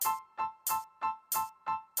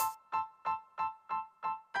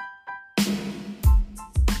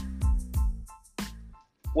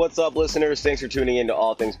What's up, listeners? Thanks for tuning in to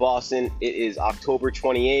All Things Boston. It is October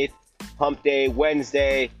 28th, Hump Day,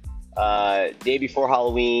 Wednesday, day before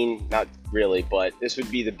Halloween. Not really, but this would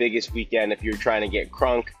be the biggest weekend if you're trying to get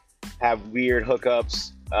crunk, have weird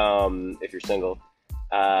hookups, if you're single,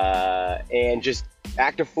 and just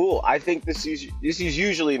act a fool. I think this is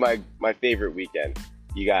usually my favorite weekend.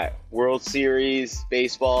 You got World Series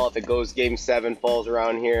baseball. If it goes Game 7, falls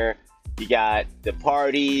around here. You got the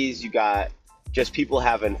parties. You got just people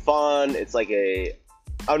having fun. It's like a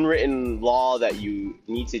unwritten law that you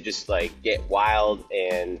need to just like get wild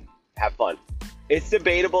and have fun. It's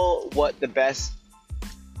debatable what the best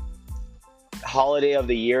holiday of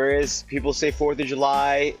the year is. People say 4th of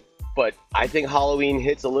July, but I think Halloween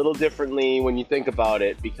hits a little differently when you think about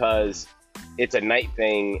it because it's a night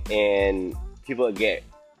thing and people get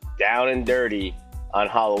down and dirty on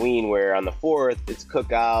Halloween, where on the 4th it's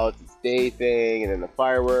cookouts, it's day thing, and then the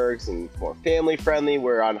fireworks, and it's more family friendly,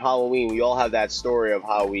 where on Halloween we all have that story of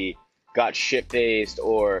how we got shit-faced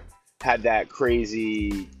or had that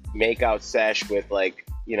crazy makeout sesh with, like,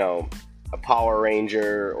 you know, a Power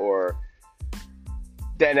Ranger, or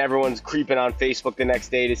then everyone's creeping on Facebook the next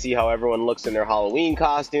day to see how everyone looks in their Halloween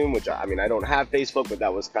costume, which, I mean, I don't have Facebook, but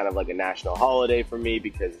that was kind of like a national holiday for me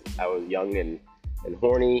because I was young and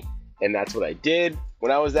horny, and that's what I did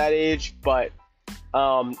when I was that age. But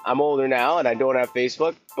I'm older now and I don't have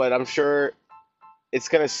Facebook, but I'm sure it's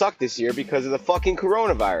gonna suck this year because of the fucking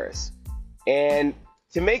coronavirus. And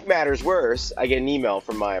to make matters worse, I get an email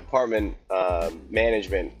from my apartment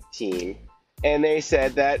management team, and they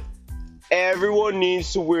said that everyone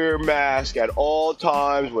needs to wear a mask at all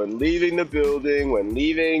times when leaving the building, when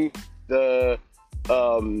leaving the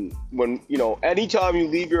when, you know, anytime you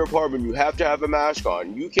leave your apartment, you have to have a mask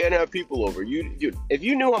on. You can't have people over. Dude, if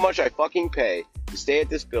you knew how much I fucking pay to stay at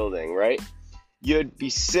this building, right, you'd be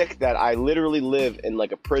sick that I literally live in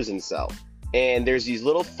like a prison cell. And there's these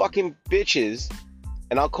little fucking bitches,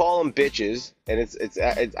 and I'll call them bitches, and it's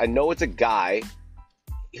I know it's a guy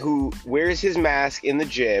who wears his mask in the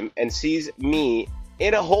gym and sees me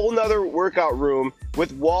in a whole nother workout room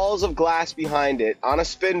with walls of glass behind it on a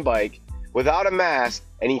spin bike without a mask,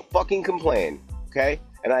 and he fucking complained, okay?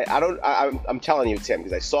 And I'm telling you, Tim,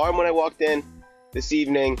 because I saw him when I walked in this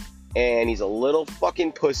evening, and he's a little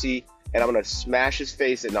fucking pussy, and I'm gonna smash his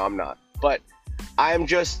face, and no, I'm not. But I'm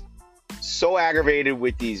just so aggravated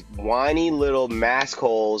with these whiny little mask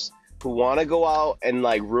holes who want to go out and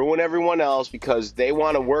like ruin everyone else because they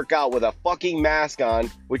want to work out with a fucking mask on,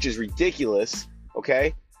 which is ridiculous,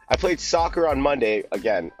 okay? I played soccer on Monday.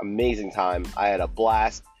 Again, amazing time. I had a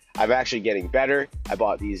blast. I'm actually getting better. I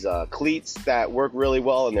bought these cleats that work really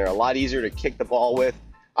well, and they're a lot easier to kick the ball with.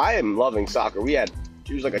 I am loving soccer. It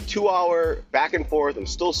was like a 2-hour back and forth. I'm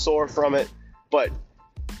still sore from it, but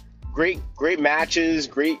great matches,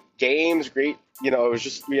 great games, great, you know, it was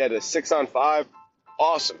just, we had a 6-on-5.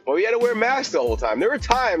 Awesome. But we had to wear masks the whole time. There were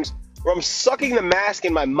times where I'm sucking the mask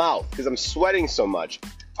in my mouth because I'm sweating so much.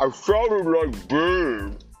 I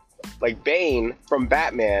sounded like Bane from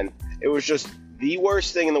Batman. It was just the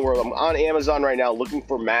worst thing in the world. I'm on Amazon right now looking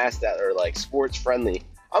for masks that are like sports friendly.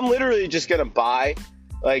 I'm literally just gonna buy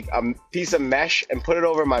like a piece of mesh and put it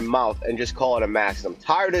over my mouth and just call it a mask. I'm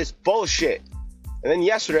tired of this bullshit. And then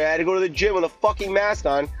yesterday I had to go to the gym with a fucking mask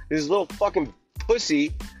on. This little fucking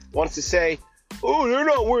pussy wants to say, "Oh, they're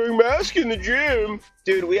not wearing masks in the gym."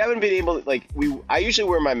 Dude, we haven't been able to, like, I usually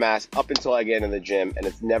wear my mask up until I get in the gym, and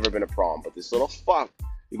it's never been a problem. But this little fuck,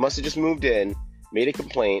 he must have just moved in, made a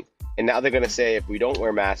complaint, and now they're going to say if we don't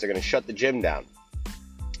wear masks, they're going to shut the gym down.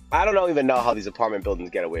 I don't even know how these apartment buildings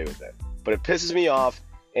get away with it, but it pisses me off,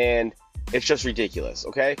 and it's just ridiculous,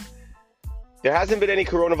 okay? There hasn't been any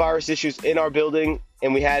coronavirus issues in our building,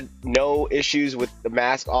 and we had no issues with the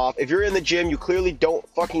mask off. If you're in the gym, you clearly don't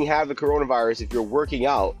fucking have the coronavirus if you're working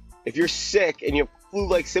out. If you're sick and you have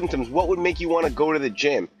flu-like symptoms, what would make you want to go to the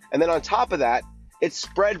gym? And then on top of that, it's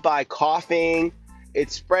spread by coughing.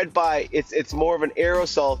 It's spread by, it's more of an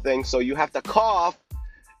aerosol thing, so you have to cough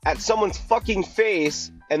at someone's fucking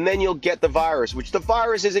face, and then you'll get the virus, which the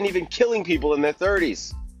virus isn't even killing people in their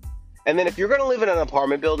 30s. And then if you're going to live in an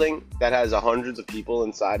apartment building that has hundreds of people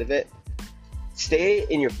inside of it, stay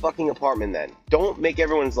in your fucking apartment then. Don't make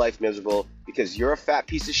everyone's life miserable because you're a fat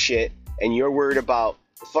piece of shit and you're worried about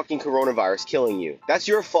the fucking coronavirus killing you. That's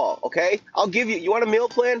your fault, okay? I'll give you, you want a meal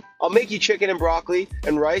plan? I'll make you chicken and broccoli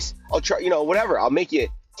and rice. I'll try, you know, whatever. I'll make you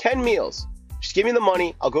 10 meals. Just give me the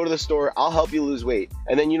money. I'll go to the store. I'll help you lose weight.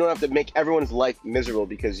 And then you don't have to make everyone's life miserable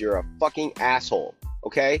because you're a fucking asshole,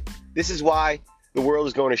 okay? This is why the world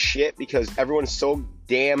is going to shit, because everyone's so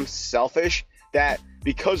damn selfish that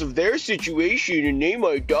because of their situation and they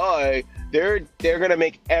might die, they're gonna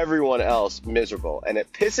make everyone else miserable. And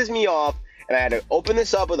it pisses me off, and I had to open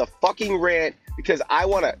this up with a fucking rant because I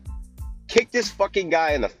want to kick this fucking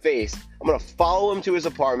guy in the face. I'm gonna follow him to his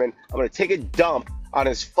apartment. I'm gonna take a dump on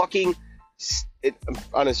his friggin'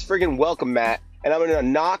 welcome mat, and I'm gonna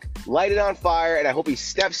knock, light it on fire, and I hope he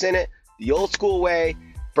steps in it the old school way,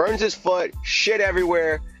 burns his foot, shit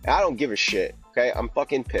everywhere, and I don't give a shit. Okay, I'm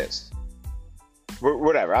fucking pissed.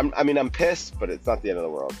 Whatever. I'm pissed, but it's not the end of the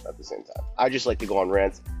world at the same time. I just like to go on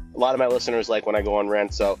rants. A lot of my listeners like when I go on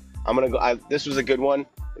rants, so I'm gonna go. This was a good one.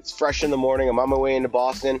 It's fresh in the morning. I'm on my way into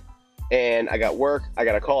Boston, and I got work. I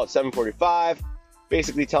got a call at 7:45,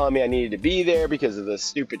 basically telling me I needed to be there because of the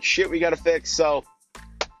stupid shit we gotta fix. So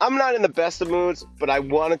I'm not in the best of moods, but I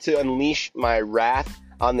wanted to unleash my wrath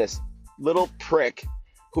on this little prick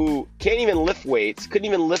who can't even lift weights, couldn't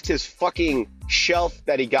even lift his fucking shelf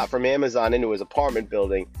that he got from Amazon into his apartment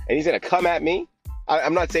building, and he's gonna come at me.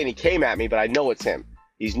 I'm not saying he came at me, but I know it's him.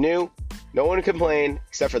 He's new. No one complained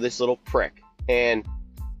except for this little prick. And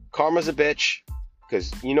karma's a bitch,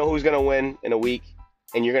 because you know who's gonna win in a week,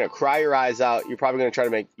 and you're gonna cry your eyes out. You're probably gonna try to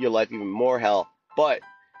make your life even more hell. But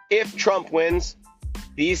if Trump wins,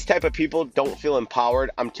 these type of people don't feel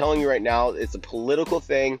empowered. I'm telling you right now, it's a political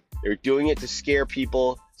thing. They're doing it to scare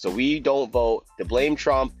people so we don't vote, to blame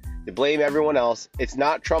Trump, to blame everyone else. It's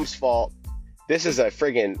not Trump's fault. This is a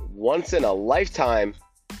friggin' once in a lifetime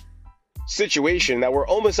situation that we're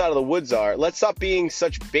almost out of the woods are. Let's stop being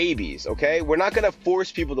such babies, okay? We're not gonna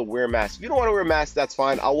force people to wear masks. If you don't want to wear a mask, that's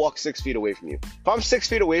fine. I'll walk 6 feet away from you. If I'm 6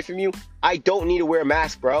 feet away from you, I don't need to wear a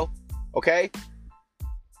mask, bro. Okay?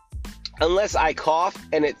 Unless I cough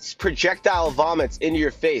and it's projectile vomits into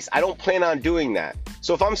your face. I don't plan on doing that.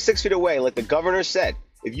 So if I'm 6 feet away, like the governor said,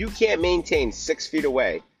 if you can't maintain 6 feet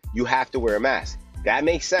away, you have to wear a mask. That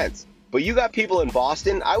makes sense. But you got people in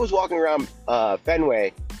Boston. I was walking around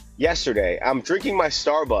Fenway yesterday. I'm drinking my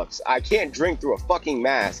Starbucks. I can't drink through a fucking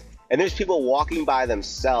mask. And there's people walking by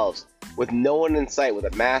themselves with no one in sight with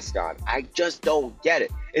a mask on. I just don't get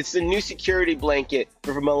it. It's the new security blanket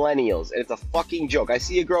for millennials, and it's a fucking joke. I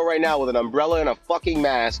see a girl right now with an umbrella and a fucking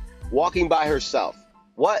mask walking by herself.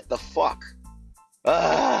 What the fuck?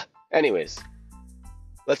 Anyways,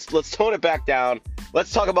 let's tone it back down.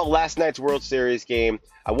 Let's talk about last night's World Series game.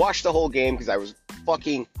 I watched the whole game because I was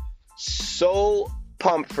fucking so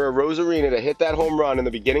pumped for Rosarina to hit that home run in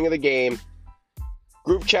the beginning of the game.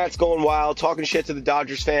 Group chats going wild, talking shit to the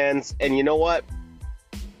Dodgers fans, and you know what?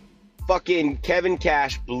 Fucking Kevin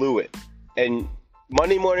Cash blew it. And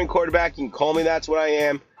Monday morning quarterback, you can call me that's what I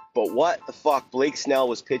am, but what the fuck? Blake Snell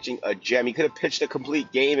was pitching a gem. He could have pitched a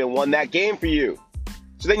complete game and won that game for you.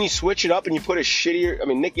 So then you switch it up and you put a shittier,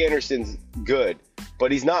 Nick Anderson's good,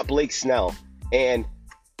 but he's not Blake Snell. And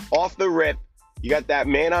off the rip, you got that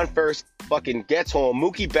man on first, fucking gets home.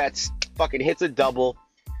 Mookie Betts fucking hits a double,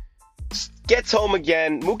 gets home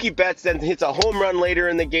again. Mookie Betts then hits a home run later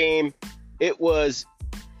in the game. It was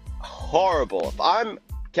horrible. If I'm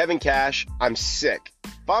Kevin Cash, I'm sick.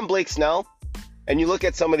 If I'm Blake Snell, and you look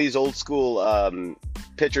at some of these old school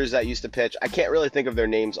pitchers that used to pitch, I can't really think of their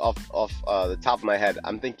names off the top of my head.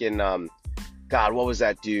 I'm thinking, God, what was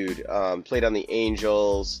that dude? Played on the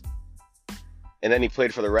Angels, and then he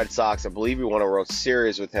played for the Red Sox. I believe we won a World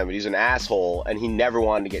Series with him, but he's an asshole, and he never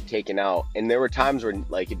wanted to get taken out. And there were times where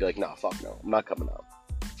like he'd be like, "No, fuck no, I'm not coming out.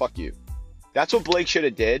 Fuck you." That's what Blake should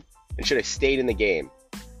have did and should have stayed in the game.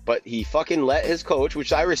 But he fucking let his coach,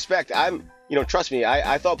 which I respect. Trust me,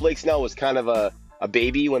 I thought Blake Snell was kind of a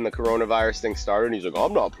baby when the coronavirus thing started. And he's like,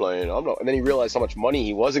 I'm not playing. And then he realized how much money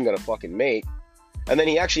he wasn't going to fucking make. And then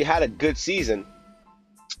he actually had a good season.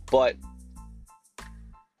 But,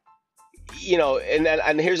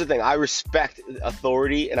 and here's the thing. I respect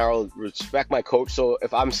authority and I respect my coach. So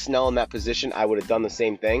if I'm Snell in that position, I would have done the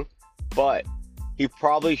same thing. But he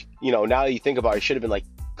probably, now that you think about it, he should have been like,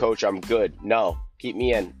 Coach, I'm good. No. Keep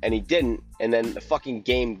me in, and he didn't, and then the fucking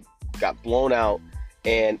game got blown out,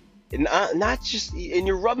 and not just, and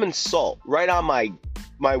you're rubbing salt right on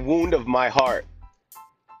my wound of my heart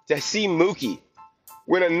to see Mookie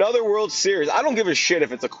win another World Series. I don't give a shit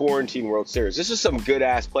if it's a quarantine World Series. This is some good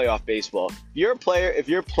ass playoff baseball. If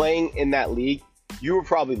you're playing in that league, you were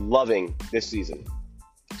probably loving this season.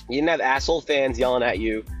 You didn't have asshole fans yelling at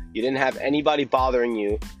you. You didn't have anybody bothering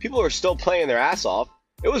you. People are still playing their ass off.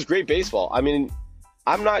 It was great baseball.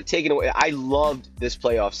 I'm not taking away. I loved this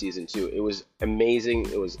playoff season too. It was amazing.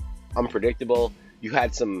 It was unpredictable. You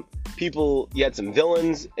had some people, you had some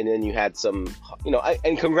villains, and then you had some,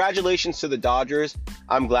 and congratulations to the Dodgers.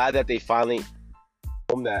 I'm glad that they finally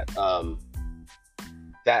won that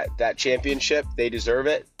championship. They deserve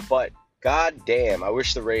it. But God damn, I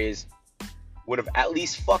wish the Rays would have at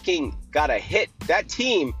least fucking got a hit. That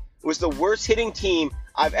team was the worst hitting team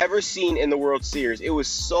I've ever seen in the World Series. It was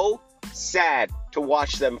so sad to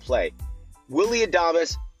watch them play. Willy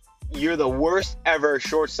Adames, you're the worst ever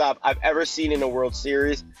shortstop I've ever seen in a World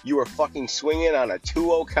Series. You were fucking swinging on a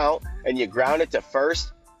 2-0 count and you grounded to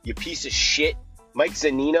first. You piece of shit. Mike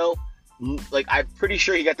Zunino, like, I'm pretty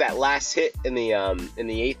sure he got that last hit in the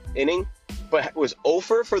 8th inning, but was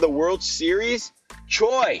over for the World Series.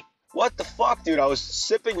 Troy, what the fuck, dude? I was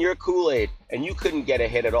sipping your Kool-Aid and you couldn't get a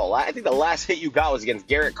hit at all. I think the last hit you got was against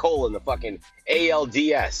Garrett Cole in the fucking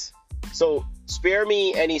ALDS. So spare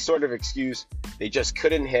me any sort of excuse. They just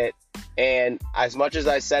couldn't hit. And as much as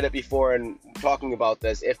I said it before and talking about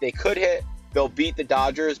this, if they could hit, they'll beat the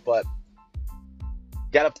Dodgers, but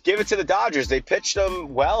gotta give it to the Dodgers. They pitched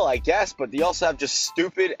them well, I guess, but they also have just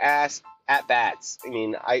stupid ass at bats. I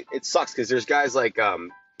mean, it sucks because there's guys like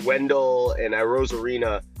Wendell and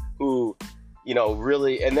Arozarena who, you know,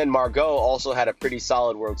 really, and then Margot also had a pretty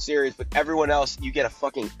solid World Series, but everyone else, you get a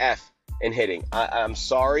fucking F in hitting. I'm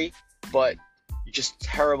sorry, but you're just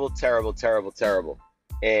terrible.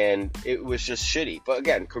 And it was just shitty. But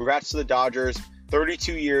again, congrats to the Dodgers.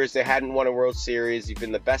 32 years, they hadn't won a World Series. You've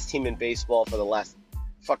been the best team in baseball for the last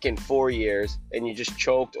fucking 4 years, and you just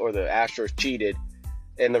choked, or the Astros cheated,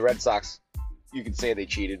 and the Red Sox, you could say they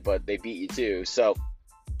cheated, but they beat you too. So,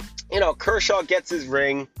 you know, Kershaw gets his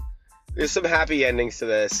ring. There's some happy endings to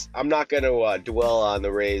this. I'm not going to dwell on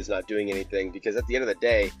the Rays not doing anything, because at the end of the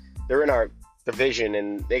day, they're in our division,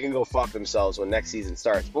 and they can go fuck themselves when next season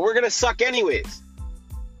starts. But we're going to suck anyways.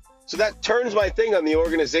 So that turns my thing on the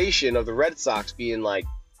organization of the Red Sox being like,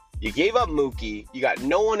 you gave up Mookie. You got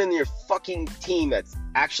no one in your fucking team that's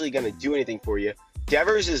actually going to do anything for you.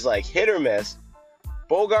 Devers is like hit or miss.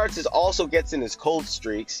 Bogarts also gets in his cold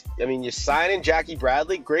streaks. I mean, you sign in Jackie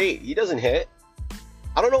Bradley. Great. He doesn't hit.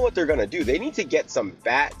 I don't know what they're going to do. They need to get some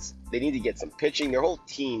bats. They need to get some pitching. Their whole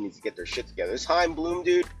team needs to get their shit together. This Chaim Bloom,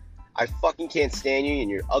 dude, I fucking can't stand you and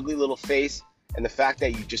your ugly little face. And the fact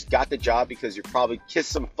that you just got the job because you probably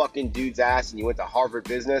kissed some fucking dude's ass and you went to Harvard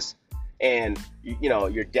Business, and you know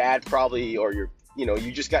your dad probably, or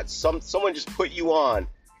you just got someone just put you on,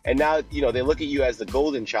 and now they look at you as the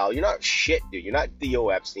golden child. You're not shit, dude. You're not Theo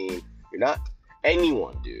Epstein. You're not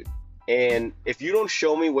anyone, dude. And if you don't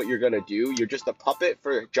show me what you're gonna do, you're just a puppet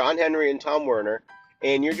for John Henry and Tom Werner,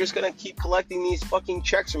 and you're just gonna keep collecting these fucking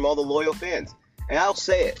checks from all the loyal fans. And I'll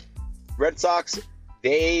say it, Red Sox,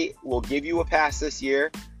 they will give you a pass this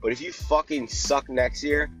year, but if you fucking suck next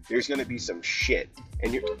year, there's gonna be some shit.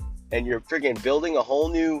 And you're friggin' building a whole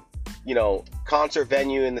new, concert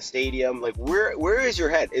venue in the stadium. Like, where is your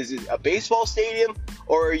head? Is it a baseball stadium,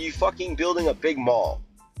 or are you fucking building a big mall?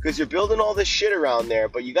 Because you're building all this shit around there,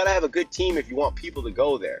 but you gotta have a good team if you want people to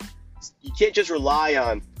go there. You can't just rely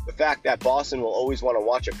on the fact that Boston will always want to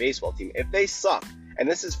watch a baseball team. If they suck, and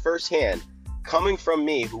this is firsthand, coming from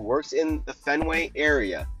me, who works in the Fenway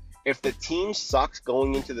area, if the team sucks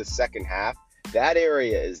going into the second half, that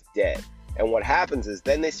area is dead. And what happens is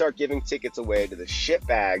then they start giving tickets away to the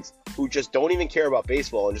shitbags who just don't even care about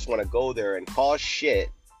baseball and just want to go there and cause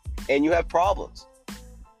shit, and you have problems.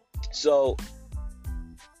 So,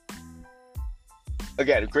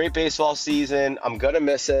 again, great baseball season. I'm going to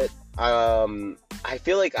miss it. I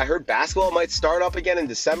feel like I heard basketball might start up again in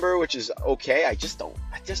December, which is okay. It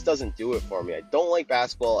just doesn't do it for me. I don't like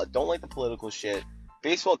basketball. I don't like the political shit.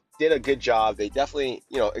 Baseball did a good job. They definitely,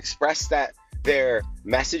 expressed their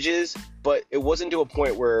messages, but it wasn't to a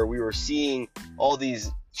point where we were seeing all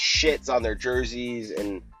these shits on their jerseys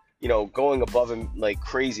and, going above and like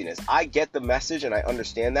craziness. I get the message and I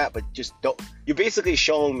understand that, but just don't. You're basically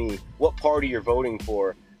showing me what party you're voting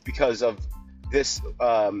for because of this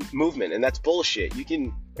movement, and that's bullshit. You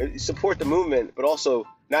can support the movement, but also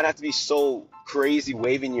not have to be so crazy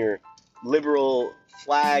waving your liberal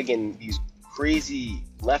flag and these crazy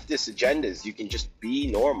leftist agendas. You can just be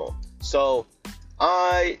normal. So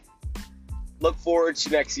I look forward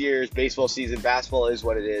to next year's baseball season. Basketball is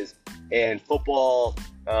what it is, and football,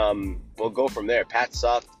 we'll go from there. Pat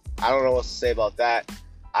sucked. I don't know what to say about that.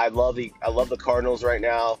 I love the Cardinals right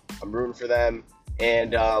now. I'm rooting for them.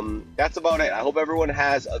 And that's about it. I hope everyone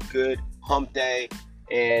has a good hump day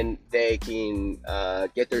and they can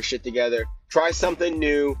get their shit together. Try something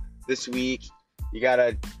new this week. You got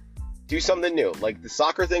to do something new. Like, the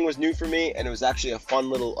soccer thing was new for me, and it was actually a fun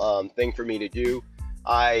little thing for me to do.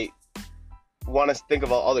 I want to think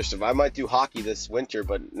of other stuff. I might do hockey this winter,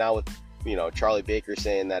 but now with, Charlie Baker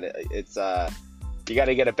saying that it's you got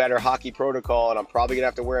to get a better hockey protocol, and I'm probably going to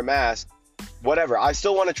have to wear a mask. Whatever. I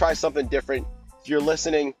still want to try something different. If you're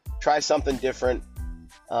listening, try something different.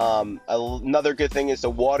 Another good thing is to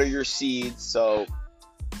water your seeds. So,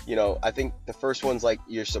 I think the first one's like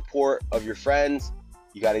your support of your friends.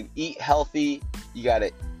 You got to eat healthy. You got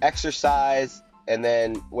to exercise. And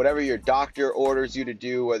then whatever your doctor orders you to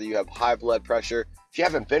do, whether you have high blood pressure, if you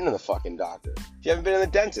haven't been to the fucking doctor, if you haven't been to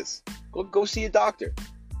the dentist, go see a doctor.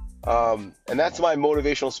 And that's my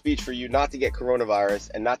motivational speech for you not to get coronavirus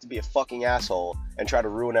and not to be a fucking asshole and try to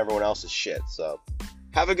ruin everyone else's shit. So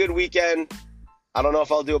have a good weekend. I don't know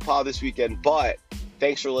if I'll do a pod this weekend, but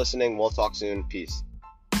thanks for listening. We'll talk soon. Peace.